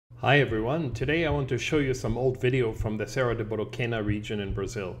Hi everyone, today I want to show you some old video from the Serra de Bodoquena region in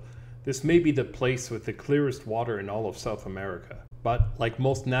Brazil. This may be the place with the clearest water in all of South America. But like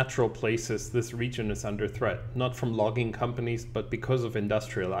most natural places, this region is under threat, not from logging companies, but because of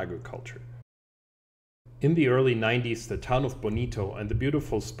industrial agriculture. In the early 90s, the town of Bonito and the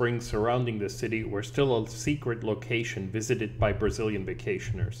beautiful springs surrounding the city were still a secret location visited by Brazilian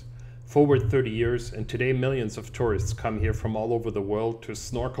vacationers. Forward 30 years, and today millions of tourists come here from all over the world to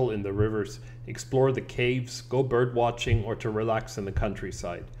snorkel in the rivers, explore the caves, go bird watching, or to relax in the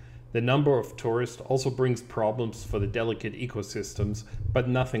countryside. The number of tourists also brings problems for the delicate ecosystems, but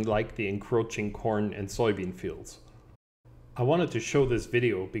nothing like the encroaching corn and soybean fields. I wanted to show this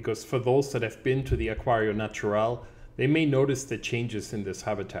video because for those that have been to the Aquario Natural, they may notice the changes in this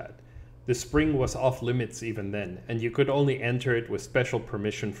habitat. The spring was off limits even then, and you could only enter it with special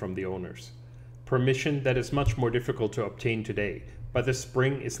permission from the owners. Permission that is much more difficult to obtain today, but the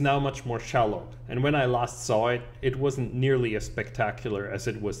spring is now much more shallow, and when I last saw it, it wasn't nearly as spectacular as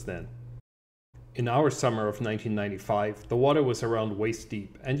it was then. In our summer of 1995, the water was around waist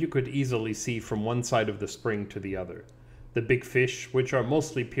deep, and you could easily see from one side of the spring to the other. The big fish, which are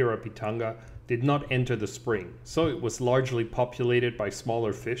mostly Pirapitanga, did not enter the spring, so it was largely populated by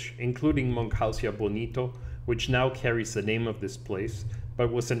smaller fish, including Moenkhausia Bonito, which now carries the name of this place,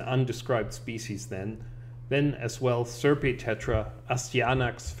 but was an undescribed species then as well Serpae tetra,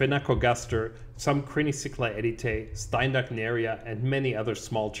 Astyanax, Phenacogaster, some Crenicichla edithae, Steindackneria, and many other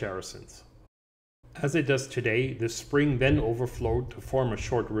small characins. As it does today, the spring then overflowed to form a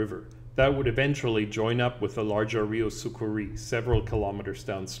short river that would eventually join up with the larger Rio Sucuri several kilometers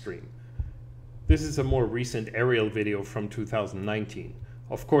downstream. This is a more recent aerial video from 2019.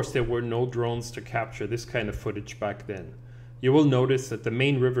 Of course, there were no drones to capture this kind of footage back then. You will notice that the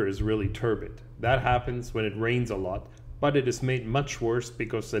main river is really turbid. That happens when it rains a lot, but it is made much worse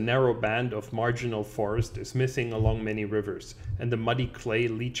because the narrow band of marginal forest is missing along many rivers, and the muddy clay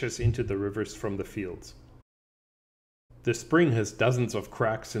leaches into the rivers from the fields. The spring has dozens of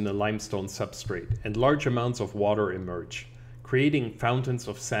cracks in the limestone substrate, and large amounts of water emerge, creating fountains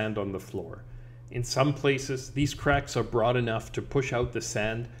of sand on the floor. In some places, these cracks are broad enough to push out the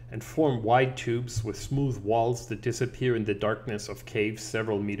sand and form wide tubes with smooth walls that disappear in the darkness of caves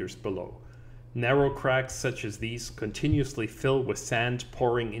several meters below. Narrow cracks such as these continuously fill with sand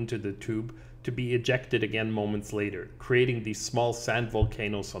pouring into the tube to be ejected again moments later, creating these small sand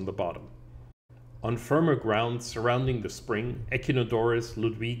volcanoes on the bottom. On firmer ground surrounding the spring, Echinodorus,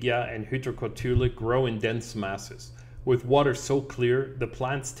 Ludwigia and Hydrocotyle grow in dense masses. With water so clear, the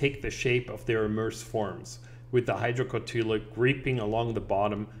plants take the shape of their immersed forms, with the Hydrocotyle creeping along the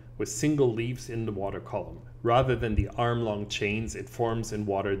bottom with single leaves in the water column, rather than the arm-long chains it forms in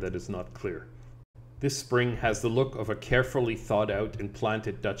water that is not clear. This spring has the look of a carefully thought-out and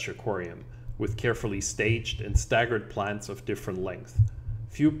planted Dutch aquarium, with carefully staged and staggered plants of different length.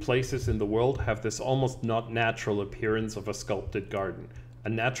 Few places in the world have this almost not natural appearance of a sculpted garden, a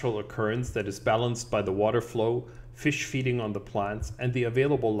natural occurrence that is balanced by the water flow, fish feeding on the plants, and the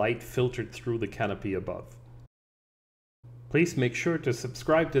available light filtered through the canopy above. Please make sure to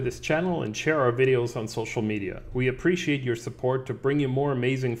subscribe to this channel and share our videos on social media. We appreciate your support to bring you more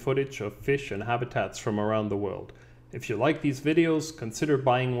amazing footage of fish and habitats from around the world. If you like these videos, consider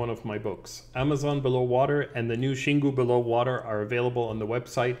buying one of my books. Amazon Below Water and the new Xingu Below Water are available on the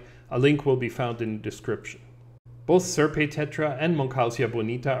website. A link will be found in the description. Both Serpae tetra and Moenkhausia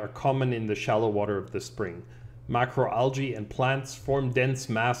bonita are common in the shallow water of the spring. Macroalgae and plants form dense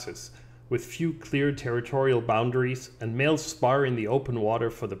masses, with few clear territorial boundaries, and males spar in the open water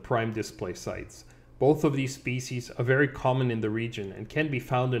for the prime display sites. Both of these species are very common in the region and can be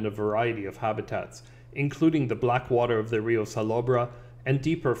found in a variety of habitats, including the black water of the Rio Salobra and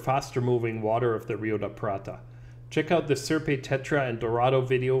deeper, faster-moving water of the Rio da Prata. Check out the Serpae tetra and Dorado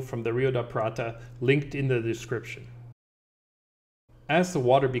video from the Rio da Prata, linked in the description. As the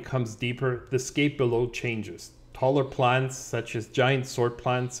water becomes deeper, the scape below changes. Taller plants, such as giant sword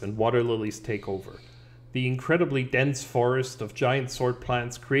plants and water lilies, take over. The incredibly dense forest of giant sword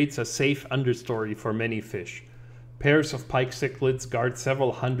plants creates a safe understory for many fish. Pairs of pike cichlids guard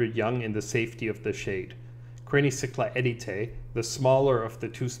several hundred young in the safety of the shade. Crenicichla edithae, the smaller of the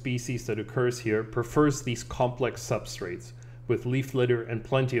two species that occurs here, prefers these complex substrates, with leaf litter and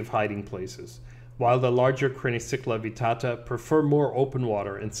plenty of hiding places, while the larger Crenicichla vittata prefer more open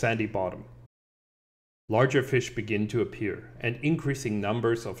water and sandy bottom. Larger fish begin to appear, and increasing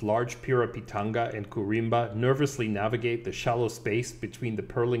numbers of large Pirapitanga and Curimba nervously navigate the shallow space between the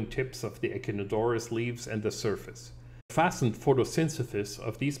purling tips of the Echinodorus leaves and the surface. Fastened photosynthesis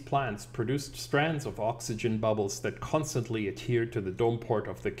of these plants produced strands of oxygen bubbles that constantly adhere to the dome port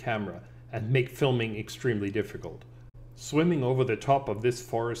of the camera and make filming extremely difficult. Swimming over the top of this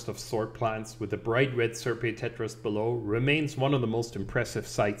forest of sword plants with the bright red Serpae tetras below remains one of the most impressive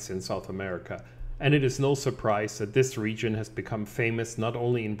sights in South America, and it is no surprise that this region has become famous not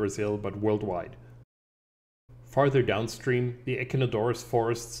only in Brazil but worldwide. Farther downstream, the Echinodorus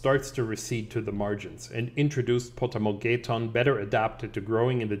forest starts to recede to the margins, and introduced Potamogeton, better adapted to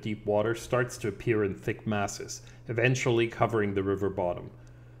growing in the deep water, starts to appear in thick masses, eventually covering the river bottom.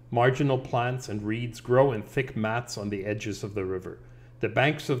 Marginal plants and reeds grow in thick mats on the edges of the river. The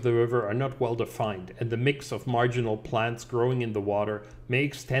banks of the river are not well defined, and the mix of marginal plants growing in the water may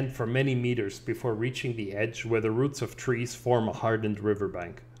extend for many meters before reaching the edge where the roots of trees form a hardened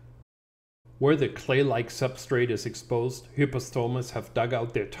riverbank. Where the clay-like substrate is exposed, Hypostomus have dug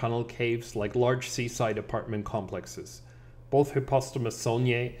out their tunnel caves like large seaside apartment complexes. Both Hypostomus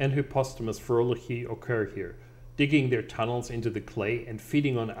soniae and Hypostomus froelich occur here, digging their tunnels into the clay and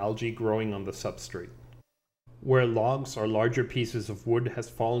feeding on algae growing on the substrate. Where logs or larger pieces of wood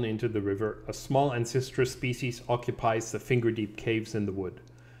has fallen into the river, a small Ancistrus species occupies the finger-deep caves in the wood.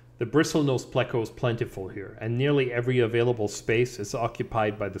 The bristlenose pleco is plentiful here, and nearly every available space is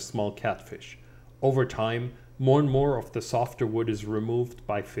occupied by the small catfish. Over time, more and more of the softer wood is removed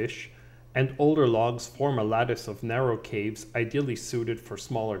by fish, and older logs form a lattice of narrow caves ideally suited for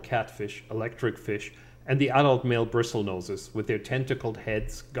smaller catfish, electric fish, and the adult male bristlenoses with their tentacled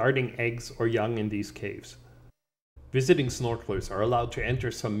heads guarding eggs or young in these caves. Visiting snorkelers are allowed to enter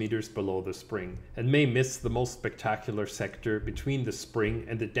some meters below the spring, and may miss the most spectacular sector between the spring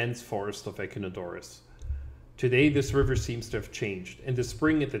and the dense forest of Echinodorus. Today this river seems to have changed, and the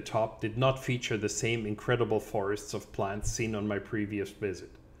spring at the top did not feature the same incredible forests of plants seen on my previous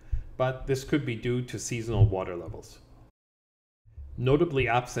visit. But this could be due to seasonal water levels. Notably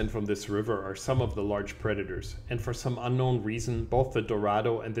absent from this river are some of the large predators, and for some unknown reason both the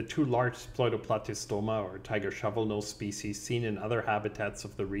Dorado and the two large Pseudoplatystoma or tiger shovelnose species seen in other habitats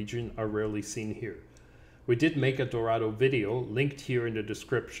of the region are rarely seen here. We did make a Dorado video linked here in the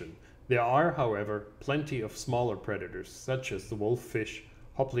description. There are, however, plenty of smaller predators such as the wolffish,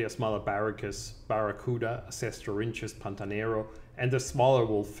 Hopleus malabaricus, barracuda, Acestorhynchus pantanero, and the smaller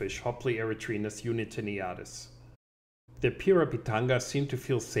wolffish Hopleerytrinus unitiniatus. The Pirapitanga seem to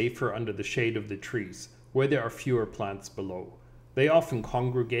feel safer under the shade of the trees, where there are fewer plants below. They often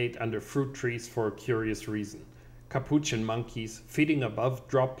congregate under fruit trees for a curious reason. Capuchin monkeys, feeding above,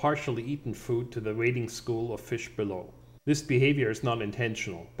 drop partially eaten food to the waiting school of fish below. This behavior is not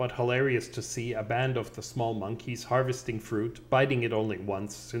intentional, but hilarious to see a band of the small monkeys harvesting fruit, biting it only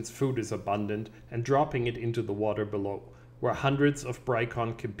once since food is abundant, and dropping it into the water below, where hundreds of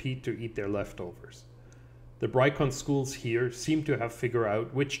Brycon compete to eat their leftovers. The Brycon schools here seem to have figured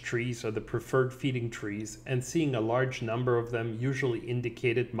out which trees are the preferred feeding trees, and seeing a large number of them usually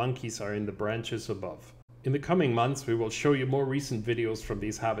indicated monkeys are in the branches above. In the coming months we will show you more recent videos from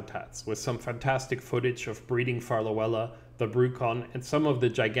these habitats, with some fantastic footage of breeding Farlowella, the Brycon, and some of the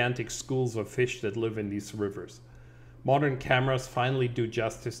gigantic schools of fish that live in these rivers. Modern cameras finally do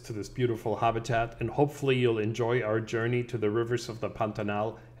justice to this beautiful habitat, and hopefully you'll enjoy our journey to the rivers of the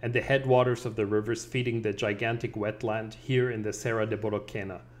Pantanal and the headwaters of the rivers feeding the gigantic wetland here in the Serra de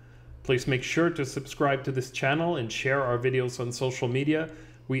Bodoquena. Please make sure to subscribe to this channel and share our videos on social media.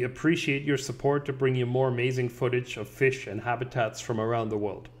 We appreciate your support to bring you more amazing footage of fish and habitats from around the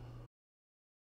world.